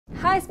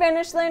Hi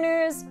Spanish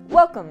learners!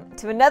 Welcome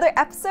to another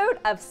episode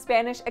of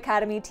Spanish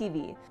Academy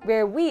TV,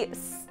 where we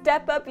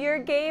step up your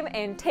game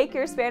and take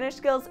your Spanish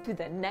skills to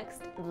the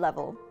next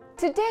level.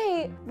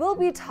 Today, we'll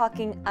be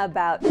talking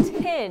about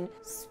 10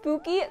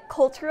 spooky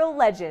cultural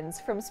legends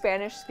from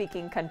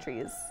Spanish-speaking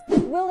countries.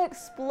 We'll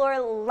explore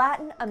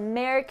Latin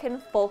American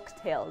folk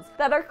tales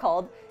that are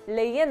called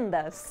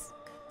leyendas.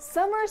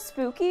 Some are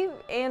spooky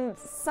and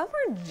some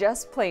are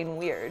just plain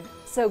weird.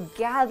 So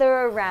gather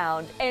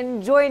around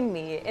and join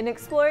me in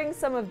exploring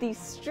some of the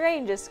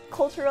strangest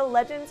cultural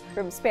legends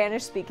from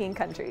Spanish-speaking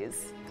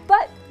countries.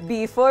 But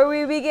before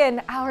we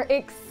begin our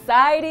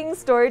exciting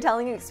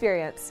storytelling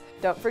experience,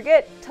 don't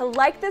forget to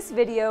like this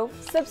video,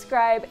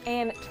 subscribe,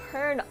 and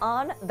turn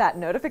on that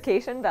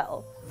notification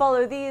bell.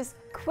 Follow these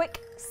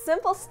quick,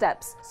 simple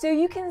steps so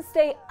you can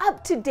stay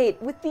up to date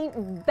with the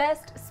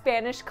best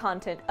Spanish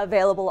content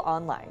available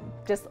online.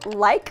 Just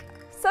like,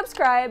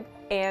 subscribe,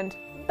 and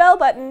bell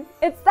button.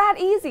 It's that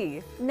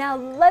easy. Now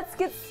let's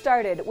get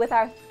started with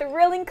our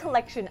thrilling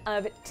collection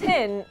of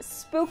 10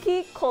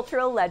 spooky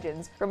cultural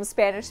legends from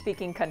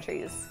Spanish-speaking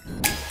countries.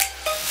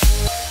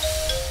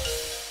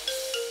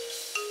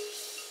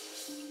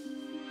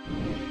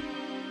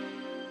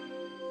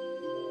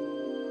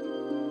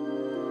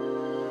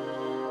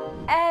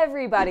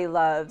 Everybody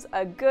loves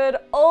a good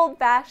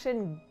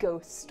old-fashioned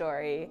ghost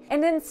story.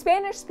 And in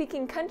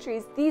Spanish-speaking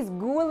countries, these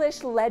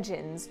ghoulish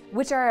legends,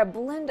 which are a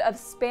blend of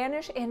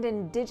Spanish and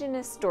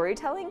indigenous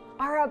storytelling,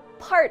 are a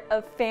part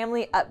of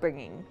family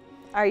upbringing.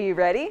 Are you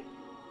ready?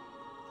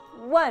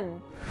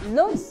 1.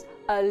 Los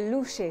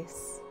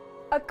Aluches.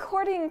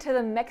 According to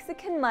the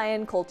Mexican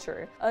Mayan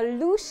culture,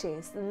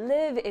 Aluches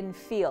live in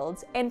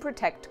fields and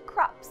protect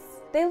crops.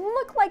 They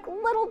look like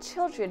little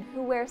children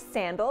who wear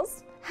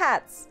sandals,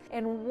 hats,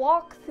 and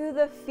walk through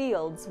the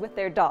fields with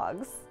their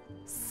dogs.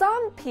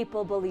 Some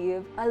people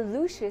believe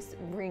Aluches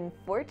bring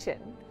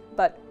fortune,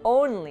 but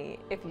only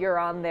if you're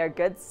on their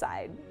good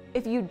side.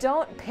 If you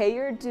don't pay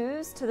your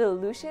dues to the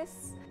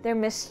Aluches, their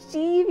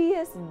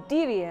mischievous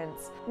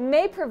deviance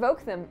may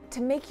provoke them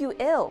to make you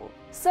ill.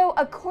 So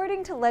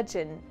according to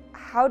legend,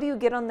 how do you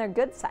get on their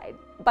good side?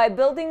 By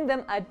building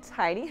them a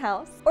tiny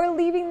house or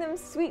leaving them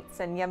sweets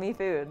and yummy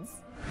foods.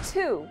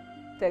 2.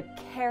 The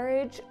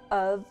Carriage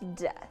of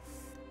Death.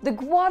 The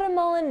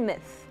Guatemalan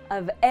myth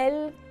of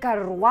El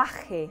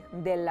Carruaje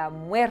de la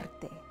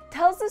Muerte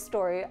tells the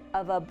story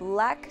of a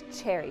black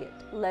chariot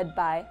led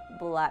by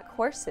black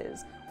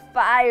horses,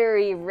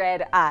 fiery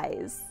red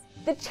eyes.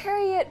 The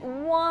chariot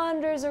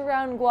wanders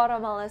around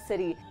Guatemala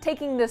City,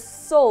 taking the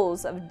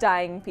souls of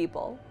dying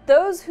people.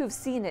 Those who've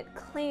seen it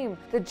claim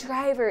the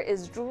driver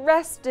is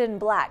dressed in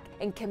black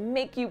and can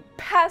make you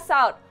pass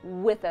out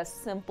with a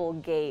simple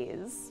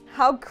gaze.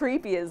 How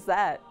creepy is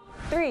that?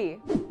 3.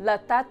 La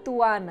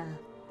Tatuana.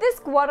 This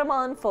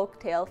Guatemalan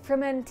folktale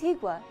from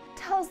Antigua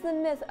tells the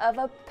myth of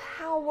a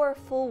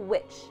powerful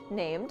witch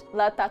named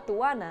La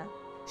Tatuana.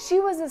 She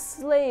was a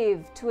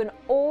slave to an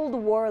old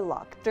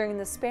warlock during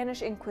the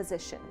Spanish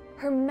Inquisition.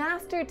 Her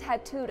master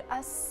tattooed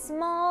a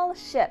small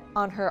ship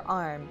on her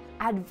arm,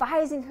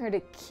 advising her to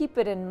keep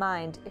it in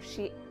mind if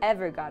she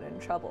ever got in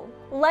trouble.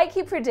 Like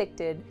he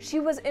predicted,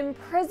 she was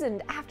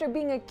imprisoned after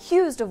being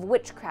accused of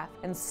witchcraft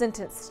and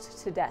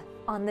sentenced to death.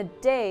 On the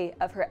day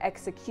of her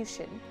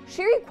execution,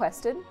 she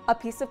requested a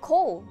piece of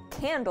coal,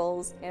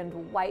 candles, and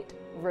white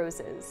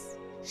roses.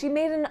 She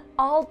made an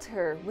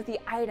altar with the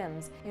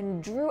items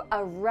and drew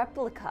a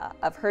replica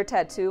of her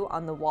tattoo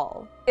on the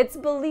wall. It's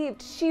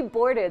believed she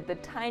boarded the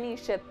tiny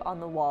ship on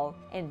the wall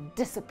and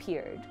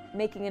disappeared,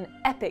 making an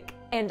epic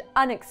and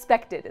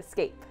unexpected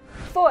escape.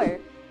 4.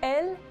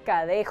 El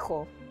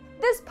Cadejo.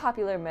 This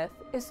popular myth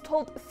is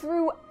told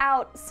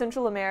throughout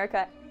Central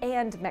America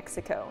and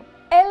Mexico.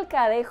 El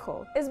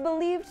Cadejo is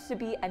believed to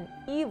be an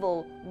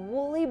evil,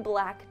 woolly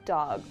black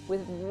dog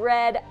with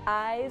red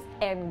eyes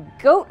and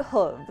goat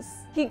hooves.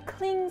 He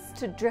clings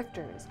to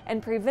drifters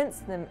and prevents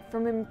them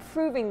from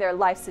improving their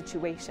life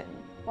situation.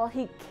 While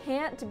he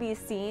can't be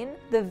seen,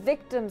 the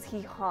victims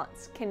he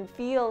haunts can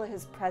feel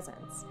his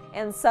presence,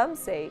 and some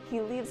say he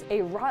leaves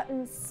a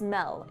rotten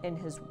smell in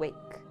his wake.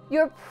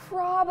 You're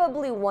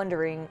probably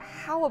wondering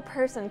how a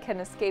person can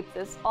escape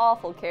this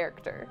awful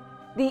character.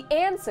 The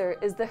answer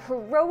is the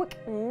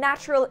heroic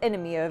natural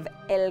enemy of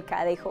El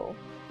Cadejo,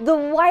 the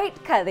white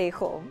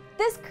Cadejo.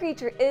 This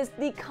creature is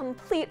the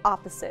complete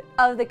opposite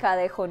of the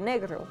Cadejo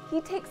Negro.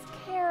 He takes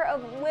care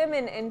of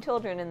women and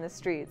children in the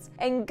streets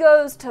and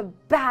goes to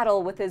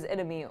battle with his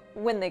enemy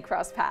when they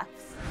cross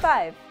paths.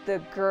 5. The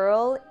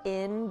Girl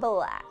in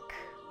Black.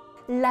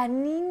 La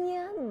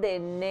Niña de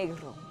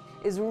Negro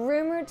is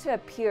rumored to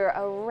appear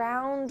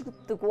around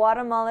the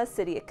Guatemala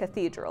City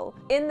Cathedral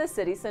in the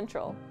city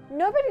central.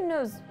 Nobody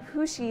knows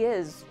who she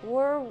is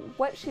or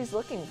what she's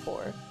looking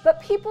for,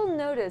 but people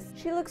notice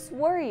she looks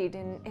worried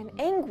and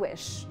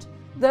anguished.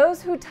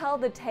 Those who tell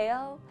the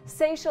tale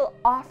say she'll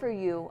offer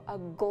you a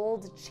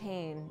gold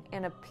chain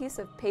and a piece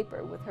of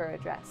paper with her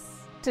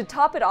address. To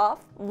top it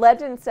off,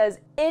 legend says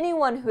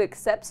anyone who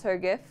accepts her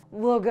gift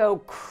will go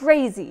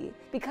crazy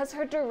because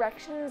her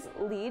directions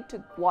lead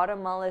to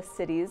Guatemala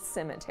City's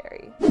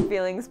cemetery.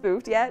 feeling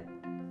spooked yet?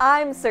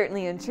 I'm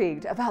certainly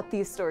intrigued about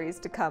these stories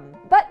to come.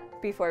 But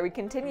before we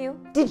continue,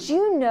 did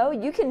you know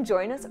you can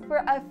join us for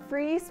a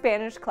free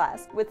Spanish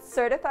class with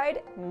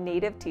certified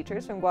native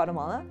teachers from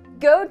Guatemala?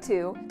 Go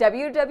to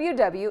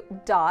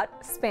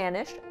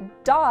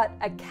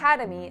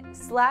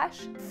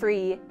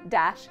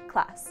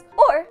www.spanish.academy/free-class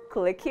or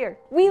click here.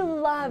 We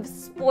love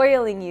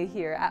spoiling you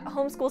here at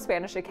Homeschool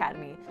Spanish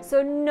Academy,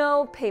 so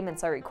no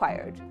payments are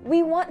required.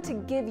 We want to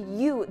give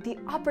you the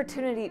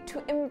opportunity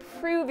to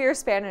improve your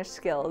Spanish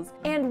skills,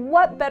 and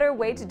what better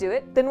way to do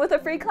it than with a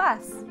free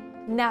class?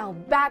 Now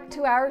back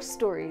to our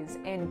stories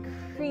and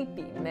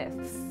creepy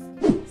myths.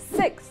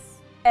 6.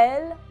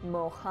 El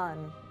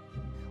Mojan.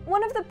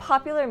 One of the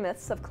popular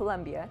myths of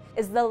Colombia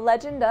is the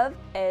legend of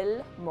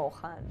El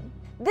Mojan.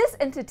 This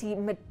entity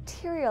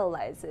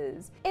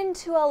materializes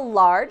into a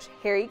large,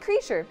 hairy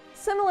creature,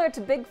 similar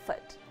to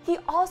Bigfoot. He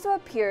also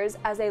appears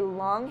as a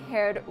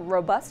long-haired,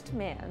 robust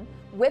man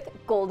with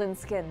golden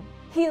skin.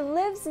 He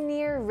lives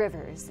near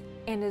rivers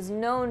and is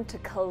known to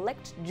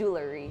collect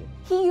jewelry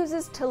he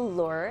uses to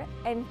lure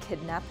and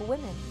kidnap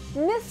women.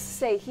 Myths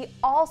say he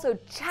also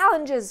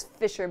challenges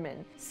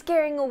fishermen,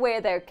 scaring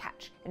away their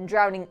catch and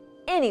drowning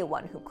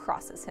anyone who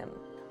crosses him.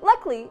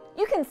 Luckily,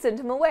 you can send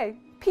him away.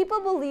 People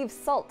believe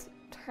salt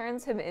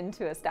turns him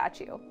into a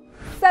statue.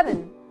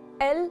 7.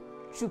 El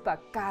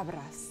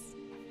Chupacabras.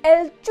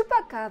 El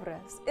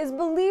Chupacabras is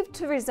believed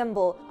to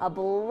resemble a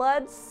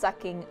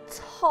blood-sucking,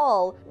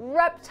 tall,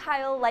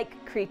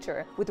 reptile-like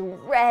creature with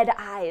red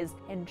eyes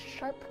and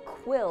sharp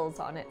quills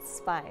on its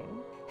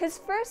spine. His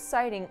first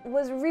sighting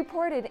was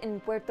reported in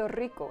Puerto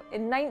Rico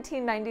in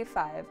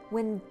 1995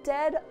 when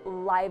dead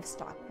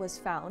livestock was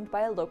found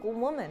by a local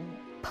woman.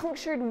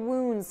 Punctured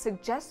wounds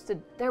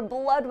suggested their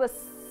blood was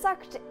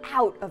sucked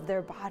out of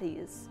their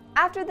bodies.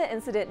 After the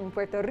incident in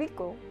Puerto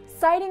Rico,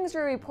 sightings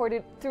were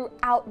reported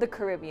throughout the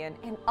Caribbean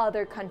and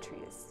other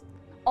countries.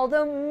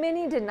 Although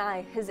many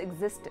deny his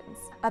existence,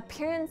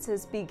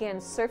 appearances began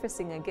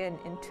surfacing again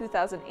in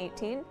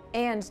 2018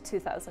 and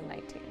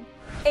 2019.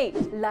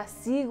 8. La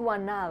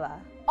Ciguanaba.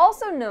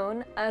 Also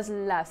known as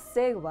La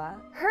Cegua,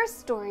 her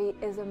story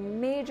is a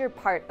major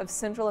part of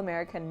Central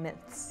American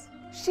myths.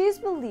 She's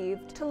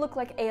believed to look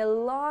like a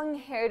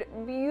long-haired,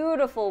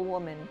 beautiful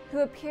woman who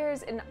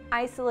appears in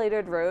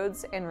isolated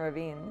roads and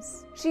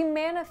ravines. She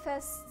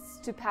manifests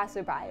to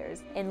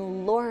passerbyers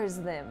and lures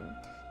them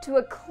to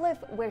a cliff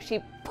where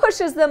she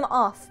pushes them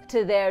off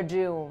to their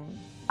doom.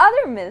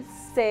 Other myths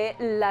say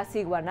La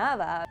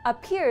Ciguanaba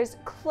appears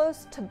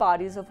close to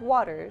bodies of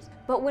waters,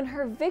 but when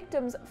her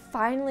victims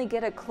finally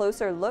get a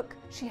closer look,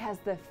 she has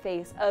the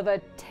face of a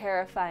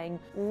terrifying,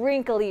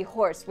 wrinkly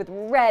horse with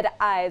red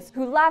eyes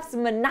who laughs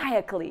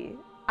maniacally.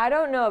 I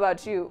don't know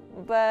about you,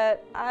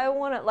 but I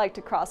wouldn't like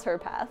to cross her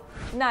path.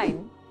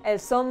 9. El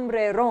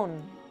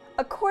Sombrerón.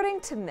 According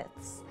to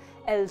myths,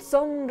 El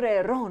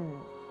Sombrerón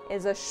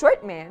is a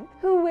short man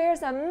who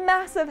wears a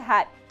massive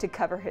hat to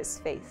cover his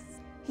face.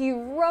 He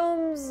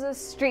roams the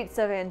streets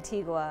of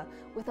Antigua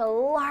with a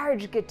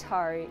large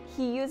guitar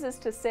he uses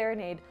to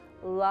serenade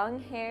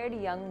long-haired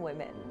young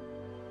women,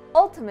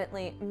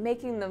 ultimately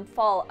making them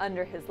fall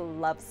under his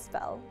love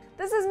spell.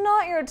 This is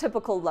not your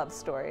typical love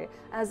story,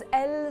 as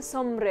El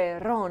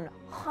Sombrerón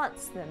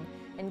haunts them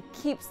and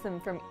keeps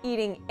them from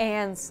eating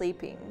and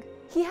sleeping.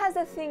 He has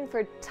a thing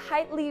for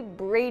tightly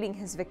braiding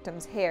his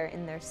victims' hair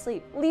in their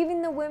sleep,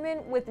 leaving the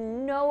women with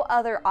no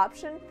other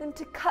option than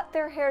to cut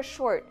their hair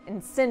short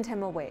and send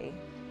him away.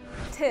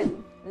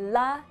 10.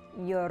 La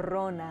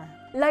Llorona.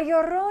 La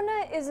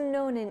Llorona is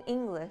known in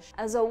English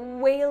as a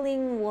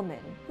wailing woman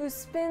who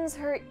spends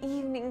her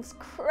evenings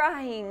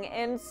crying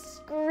and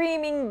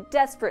screaming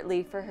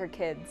desperately for her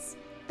kids.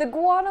 The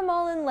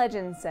Guatemalan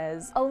legend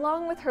says,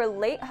 along with her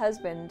late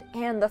husband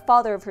and the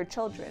father of her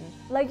children,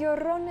 La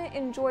Llorona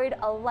enjoyed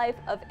a life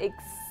of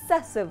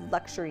excessive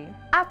luxury.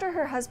 After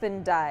her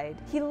husband died,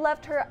 he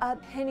left her a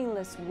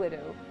penniless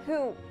widow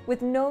who,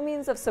 with no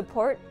means of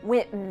support,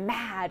 went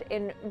mad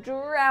and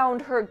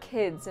drowned her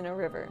kids in a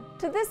river.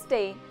 To this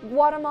day,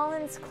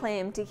 Guatemalans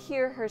claim to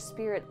hear her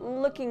spirit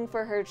looking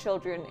for her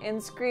children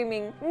and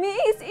screaming,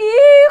 "Mis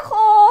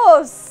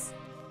hijos!"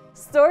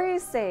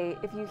 Stories say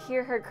if you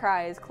hear her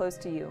cries close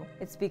to you,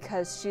 it's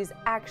because she's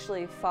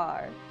actually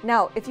far.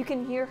 Now, if you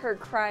can hear her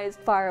cries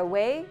far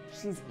away,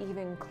 she's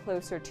even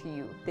closer to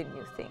you than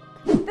you think.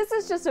 This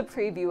is just a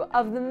preview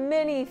of the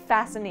many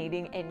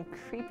fascinating and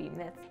creepy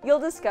myths you'll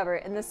discover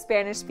in the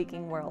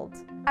Spanish-speaking world.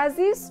 As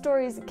these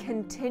stories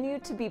continue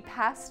to be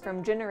passed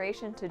from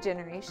generation to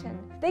generation,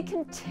 they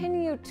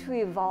continue to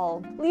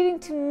evolve, leading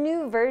to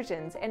new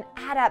versions and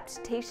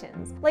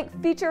adaptations like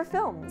feature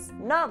films,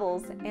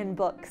 novels, and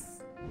books.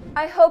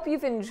 I hope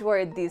you've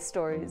enjoyed these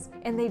stories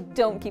and they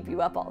don't keep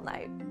you up all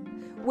night.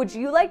 Would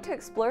you like to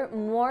explore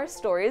more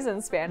stories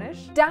in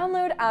Spanish?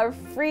 Download our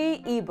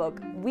free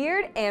ebook,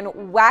 Weird and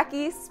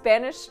Wacky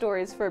Spanish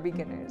Stories for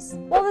Beginners.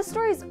 While the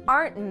stories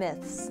aren't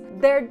myths,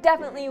 they're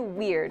definitely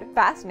weird,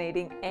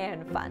 fascinating,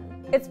 and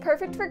fun. It's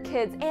perfect for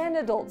kids and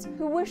adults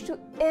who wish to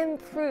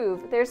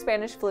improve their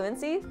Spanish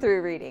fluency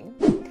through reading.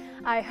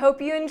 I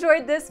hope you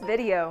enjoyed this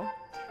video.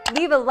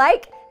 leave a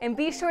like, and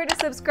be sure to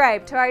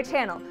subscribe to our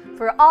channel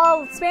for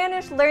all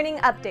Spanish learning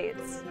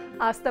updates.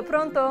 Hasta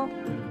pronto!